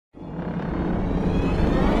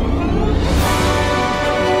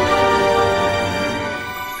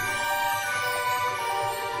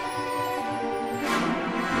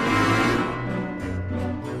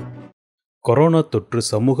Corona தொற்று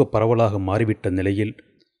சமூக பரவலாக மாறிவிட்ட நிலையில்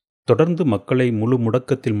தொடர்ந்து மக்களை முழு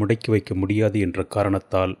முடக்கத்தில் முடக்கி வைக்க முடியாது என்ற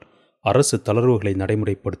காரணத்தால் அரசு தளர்வுகளை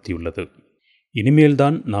நடைமுறைப்படுத்தியுள்ளது.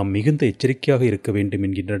 இனிமேல்தான் நாம் மிகுந்த எச்சரிக்கையாக இருக்க வேண்டும்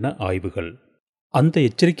என்கின்றன ஆய்வுகள். அந்த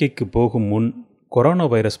எச்சரிக்கைக்கு போகும் முன் கொரோனா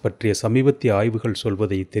வைரஸ் பற்றிய சமீபத்திய ஆய்வுகள்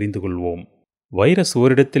சொல்வதை தெரிந்து கொள்வோம். வைரஸ்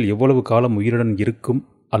ஓரிடத்தில் எவ்வளவு காலம் உயிருடன் இருக்கும்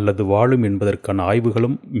அல்லது வாழும் என்பதற்கான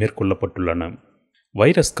ஆய்வுகளும் மேற்கொள்ளப்பட்டுள்ளன.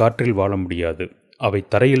 வைரஸ் காற்றில் வாழ முடியாது, அவை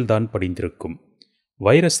தரையில்தான் படிந்திருக்கும்.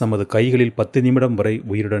 வைரஸ் நமது கைகளில் 10 நிமிடம் வரை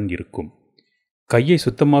உயிருடன் இருக்கும். கையை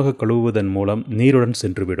சுத்தமாக கழுவுவதன் மூலம் நீருடன்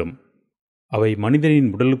சென்றுவிடும். அவை மனிதனின்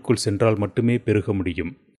உடலுக்குள் சென்றால் மட்டுமே பெருக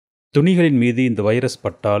முடியும். துணிகளின் மீது இந்த வைரஸ்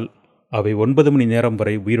பட்டால் அவை 9 மணி நேரம்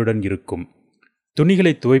வரை உயிருடன் இருக்கும்.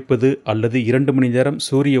 துணிகளை துவைப்பது அல்லது 2 மணி நேரம்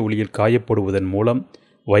சூரிய ஒளியில் காயப்படுவதன் மூலம்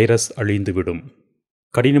வைரஸ் அழிந்துவிடும்.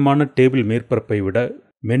 கடினமான டேபிள் மேற்பரப்பை விட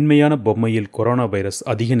மென்மையான பொம்மையில் கொரோனா வைரஸ்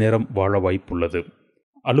அதிக நேரம் வாழ வாய்ப்புள்ளது.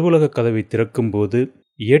 அலுவலக கதவை திறக்கும் போது,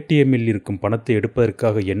 ஏடிஎம்மில் இருக்கும் பணத்தை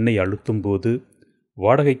எடுப்பதற்காக எண்ணை அழுத்தும் போது,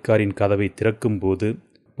 வாடகைக்காரின் கதவை திறக்கும் போது,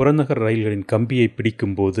 புறநகர் ரயில்களின் கம்பியை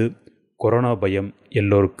பிடிக்கும் போது கொரோனா பயம்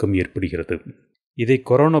எல்லோருக்கும் ஏற்படுகிறது. இதை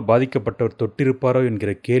கொரோனா பாதிக்கப்பட்டவர் தொட்டிருப்பாரோ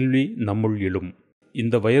என்கிற கேள்வி நம்முள் எழும்.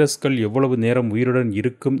 இந்த வைரஸ்கள் எவ்வளவு நேரம் உயிருடன்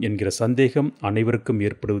இருக்கும் என்கிற சந்தேகம் அனைவருக்கும்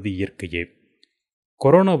ஏற்படுவது இயற்கையே.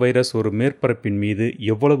 கொரோனா வைரஸ் ஒரு மேற்பரப்பின் மீது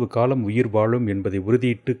எவ்வளவு காலம் உயிர் வாழும் என்பதை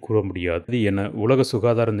உறுதியிட்டு கூற முடியாது என உலக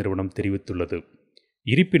சுகாதார நிறுவனம் தெரிவித்துள்ளது.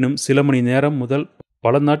 இருப்பினும் சில மணி நேரம் முதல்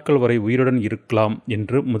பல நாட்கள் வரை உயிருடன் இருக்கலாம்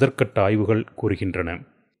என்று முதற்கட்ட ஆய்வுகள் கூறுகின்றன.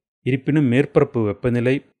 இருப்பினும் மேற்பரப்பு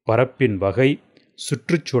வெப்பநிலை, பரப்பின் வகை,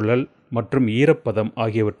 சுற்றுச்சூழல் மற்றும் ஈரப்பதம்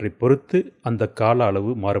ஆகியவற்றை பொறுத்து அந்த கால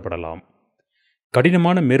அளவு மாறுபடலாம்.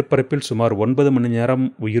 கடினமான மேற்பரப்பில் சுமார் 9 மணி நேரம்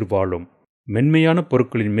உயிர் வாழும். மென்மையான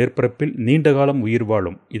பொருட்களின் மேற்பரப்பில் நீண்ட காலம் உயிர்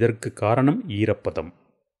வாழும். இதற்கு காரணம் ஈரப்பதம்.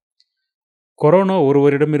 கொரோனா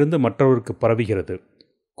ஒருவரிடமிருந்து மற்றவருக்கு பரவுகிறது.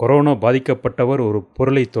 கொரோனா பாதிக்கப்பட்டவர் ஒரு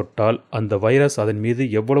பொருளை தொட்டால் அந்த வைரஸ் அதன் மீது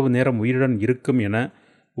எவ்வளவு நேரம் உயிருடன் இருக்கும் என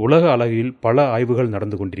உலக அளவில் பல ஆய்வுகள்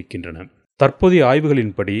நடந்து கொண்டிருக்கின்றன. தற்போதைய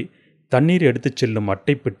ஆய்வுகளின்படி தண்ணீர் எடுத்துச் செல்லும்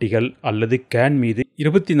அட்டை பெட்டிகள் அல்லது கேன் மீது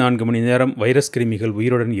 24 மணி நேரம் வைரஸ் கிருமிகள்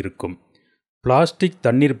உயிருடன் இருக்கும். பிளாஸ்டிக்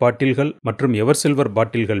தண்ணீர் பாட்டில்கள் மற்றும் எவர்சில்வர்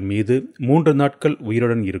பாட்டில்கள் மீது 3 நாட்கள்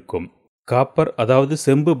உயிருடன் இருக்கும். காப்பர் அதாவது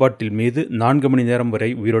செம்பு பாட்டில் மீது 4 மணி நேரம் வரை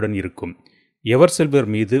உயிருடன் இருக்கும். எவர்சில்வர்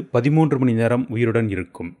மீது 13 மணி நேரம் உயிருடன்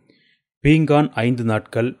இருக்கும். பீங்கான் 5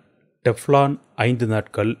 நாட்கள், டெஃப்லான் 5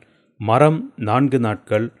 நாட்கள், மரம் 4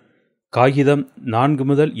 நாட்கள், காகிதம்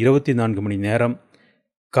 4 முதல் 24 மணி நேரம்,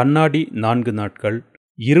 கண்ணாடி 4 நாட்கள்,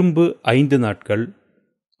 இரும்பு 5 நாட்கள்,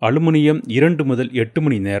 அலுமினியம் 2 முதல் 8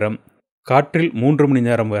 மணி நேரம், காற்றில் 3 மணி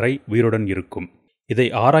நேரம் வரை உயிருடன் இருக்கும். இதை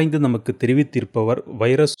ஆராய்ந்து நமக்கு தெரிவித்திருப்பவர்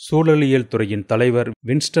வைரஸ் சூழலியல் துறையின் தலைவர்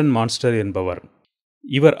வின்ஸ்டன் மான்ஸ்டர் என்பவர்.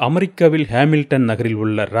 இவர் அமெரிக்காவில் ஹாமில்டன் நகரில்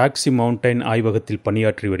உள்ள ராக்ஸி மவுண்டைன் ஆய்வகத்தில்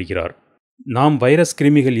பணியாற்றி வருகிறார். நாம் வைரஸ்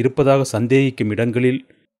கிருமிகள் இருப்பதாக சந்தேகிக்கும் இடங்களில்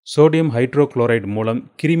சோடியம் ஹைட்ரோகுளோரைடு மூலம்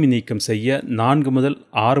கிருமி நீக்கம் செய்ய 4 முதல்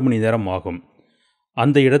 6 மணி நேரம் ஆகும்.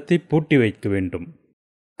 அந்த இடத்தை பூட்டி வைக்க வேண்டும்.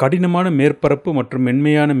 கடினமான மேற்பரப்பு மற்றும்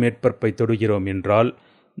மென்மையான மேற்பரப்பை தொடுகிறோம் என்றால்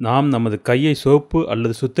நாம் நமது கையை சோப்பு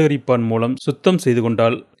அல்லது சுத்திகரிப்பான் மூலம் சுத்தம் செய்து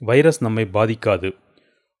கொண்டால் வைரஸ் நம்மை பாதிக்காது.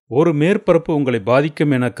 ஒரு மேற்பரப்பு உங்களை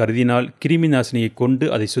பாதிக்கும் என கருதினால் கிருமி நாசினியை கொண்டு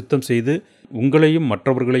அதை சுத்தம் செய்து உங்களையும்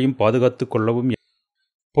மற்றவர்களையும் பாதுகாத்து கொள்ளவும்.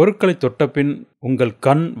 பொருட்களை தொட்டபின் உங்கள்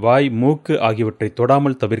கண், வாய், மூக்கு ஆகியவற்றை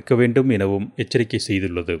தொடாமல் தவிர்க்க வேண்டும் எனவும் எச்சரிக்கை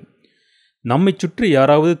செய்துள்ளது. நம்மை சுற்றி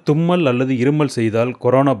யாராவது தும்மல் அல்லது இருமல் செய்தால்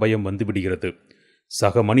கொரோனா பயம் வந்துவிடுகிறது.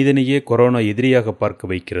 சக மனிதனையே கொரோனா எதிரியாக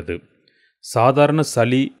பார்க்க வைக்கிறது. சாதாரண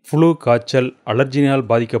சளி, ஃப்ளூ காய்ச்சல், அலர்ஜினால்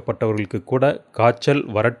பாதிக்கப்பட்டவர்களுக்கு கூட காய்ச்சல்,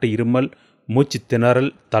 வறட்டு இருமல், மூச்சு திணறல்,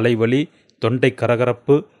 தலைவலி, தொண்டை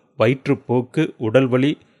கரகரப்பு, வயிற்றுப்போக்கு,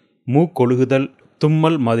 உடல்வலி, மூக்கொழுகுதல்,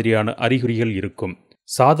 தும்மல் மாதிரியான அறிகுறிகள் இருக்கும்.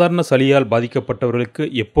 சாதாரண சளியால் பாதிக்கப்பட்டவர்களுக்கு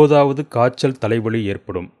எப்போதாவது காய்ச்சல், தலைவலி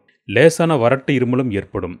ஏற்படும். லேசான வறட்டு இருமலும்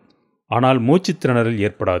ஏற்படும். ஆனால் மூச்சு திணறல்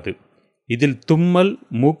ஏற்படாது. இதில் தும்மல்,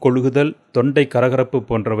 மூக்கொழுகுதல், தொண்டை கரகரப்பு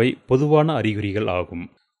போன்றவை பொதுவான அறிகுறிகள் ஆகும்.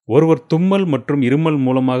 ஒருவர் தும்மல் மற்றும் இருமல்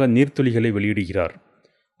மூலமாக நீர்த்துளிகளை வெளியிடுகிறார்.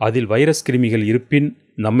 அதில் வைரஸ் கிருமிகள் இருப்பின்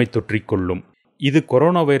நம்மை தொற்றிக்கொள்ளும். இது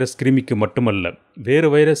கொரோனா வைரஸ் கிருமிக்கு மட்டுமல்ல, வேறு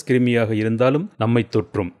வைரஸ் கிருமியாக இருந்தாலும் நம்மை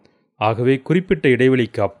தொற்றும். ஆகவே குறிப்பிட்ட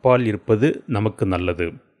இடைவெளிக்கு அப்பால் இருப்பது நமக்கு நல்லது.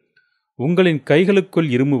 உங்களின் கைகளுக்குள்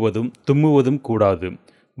இருமுவதும் தும்முவதும் கூடாது.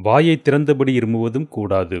 வாயை திறந்தபடி இருமுவதும்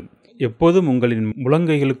கூடாது. எப்போதும் உங்களின்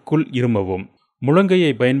முழங்கைகளுக்குள் இருமவும்.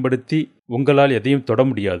 முழங்கையை பயன்படுத்தி உங்களால் எதையும் தொட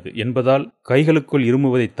முடியாது என்பதால் கைகளுக்குள்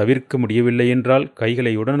இருமுவதை தவிர்க்க முடியவில்லை என்றால்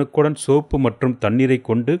கைகளை உடனுக்குடன் சோப்பு மற்றும் தண்ணீரை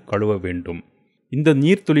கொண்டு கழுவ வேண்டும். இந்த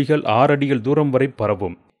நீர்த்துளிகள் 6 அடிகள் தூரம் வரை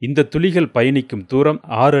பரவும். இந்த துளிகள் பயணிக்கும் தூரம்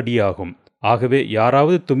 6 அடி ஆகும். ஆகவே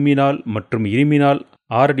யாராவது தும்மினால் மற்றும் இருமினால்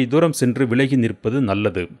 6 அடி தூரம் சென்று விலகி நிற்பது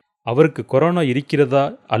நல்லது. அவருக்கு கொரோனா இருக்கிறதா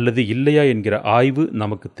அல்லது இல்லையா என்கிற ஆய்வு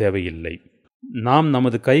நமக்கு தேவையில்லை. நாம்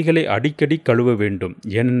நமது கைகளை அடிக்கடி கழுவ வேண்டும்.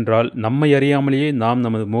 ஏனென்றால் நம்மை அறியாமலேயே நாம்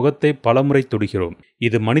நமது முகத்தை பலமுறை தொடுகிறோம்.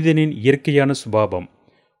 இது மனிதனின் இயற்கையான சுபாவம்.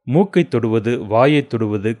 மூக்கை தொடுவது, வாயை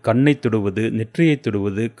தொடுவது, கண்ணை தொடுவது, நெற்றியை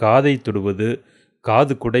தொடுவது, காதை தொடுவது,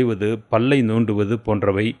 காது குடைவது, பல்லை நோண்டுவது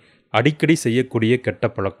போன்றவை அடிக்கடி செய்யக்கூடிய கெட்ட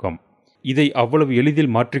பழக்கம். இதை அவ்வளவு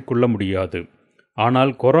எளிதில் மாற்றிக்கொள்ள முடியாது.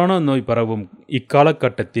 ஆனால் கொரோனா நோய் பரவும்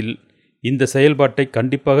இக்காலகட்டத்தில் இந்த செயல்பாட்டை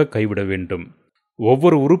கண்டிப்பாக கைவிட வேண்டும்.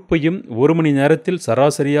 ஒவ்வொரு உறுப்பையும் 1 மணி நேரத்தில்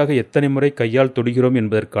சராசரியாக எத்தனை முறை கையால் தொடுகிறோம்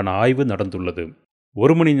என்பதற்கான ஆய்வு நடந்துள்ளது.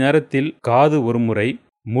 1 மணி நேரத்தில் காது 1 முறை,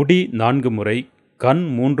 முடி 4 முறை, கண்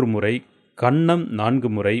 3 முறை, கன்னம்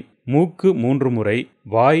 4 முறை, மூக்கு 3 முறை,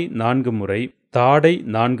 வாய் 4 முறை, தாடை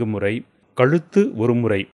 4 முறை, கழுத்து 1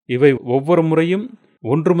 முறை. இவை ஒவ்வொரு முறையும்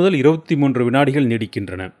 1 முதல் 23 வினாடிகள்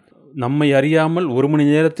நீடிக்கின்றன. நம்மை அறியாமல் 1 மணி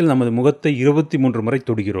நேரத்தில் நமது முகத்தை 23 முறை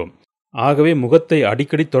தொடுகிறோம். ஆகவே முகத்தை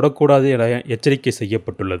அடிக்கடி தொடக்கூடாது என எச்சரிக்கை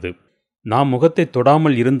செய்யப்பட்டுள்ளது. நாம் முகத்தை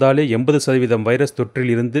தொடாமல் இருந்தாலே 80% வைரஸ்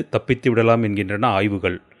தொற்றில் இருந்து தப்பித்து விடலாம் என்கின்றன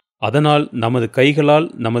ஆய்வுகள். அதனால் நமது கைகளால்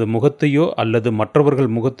நமது முகத்தையோ அல்லது மற்றவர்கள்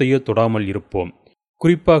முகத்தையோ தொடாமல் இருப்போம்.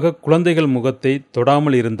 குறிப்பாக குழந்தைகள் முகத்தை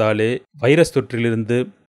தொடாமல் இருந்தாலே வைரஸ் தொற்றிலிருந்து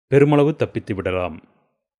பெருமளவு தப்பித்து விடலாம்.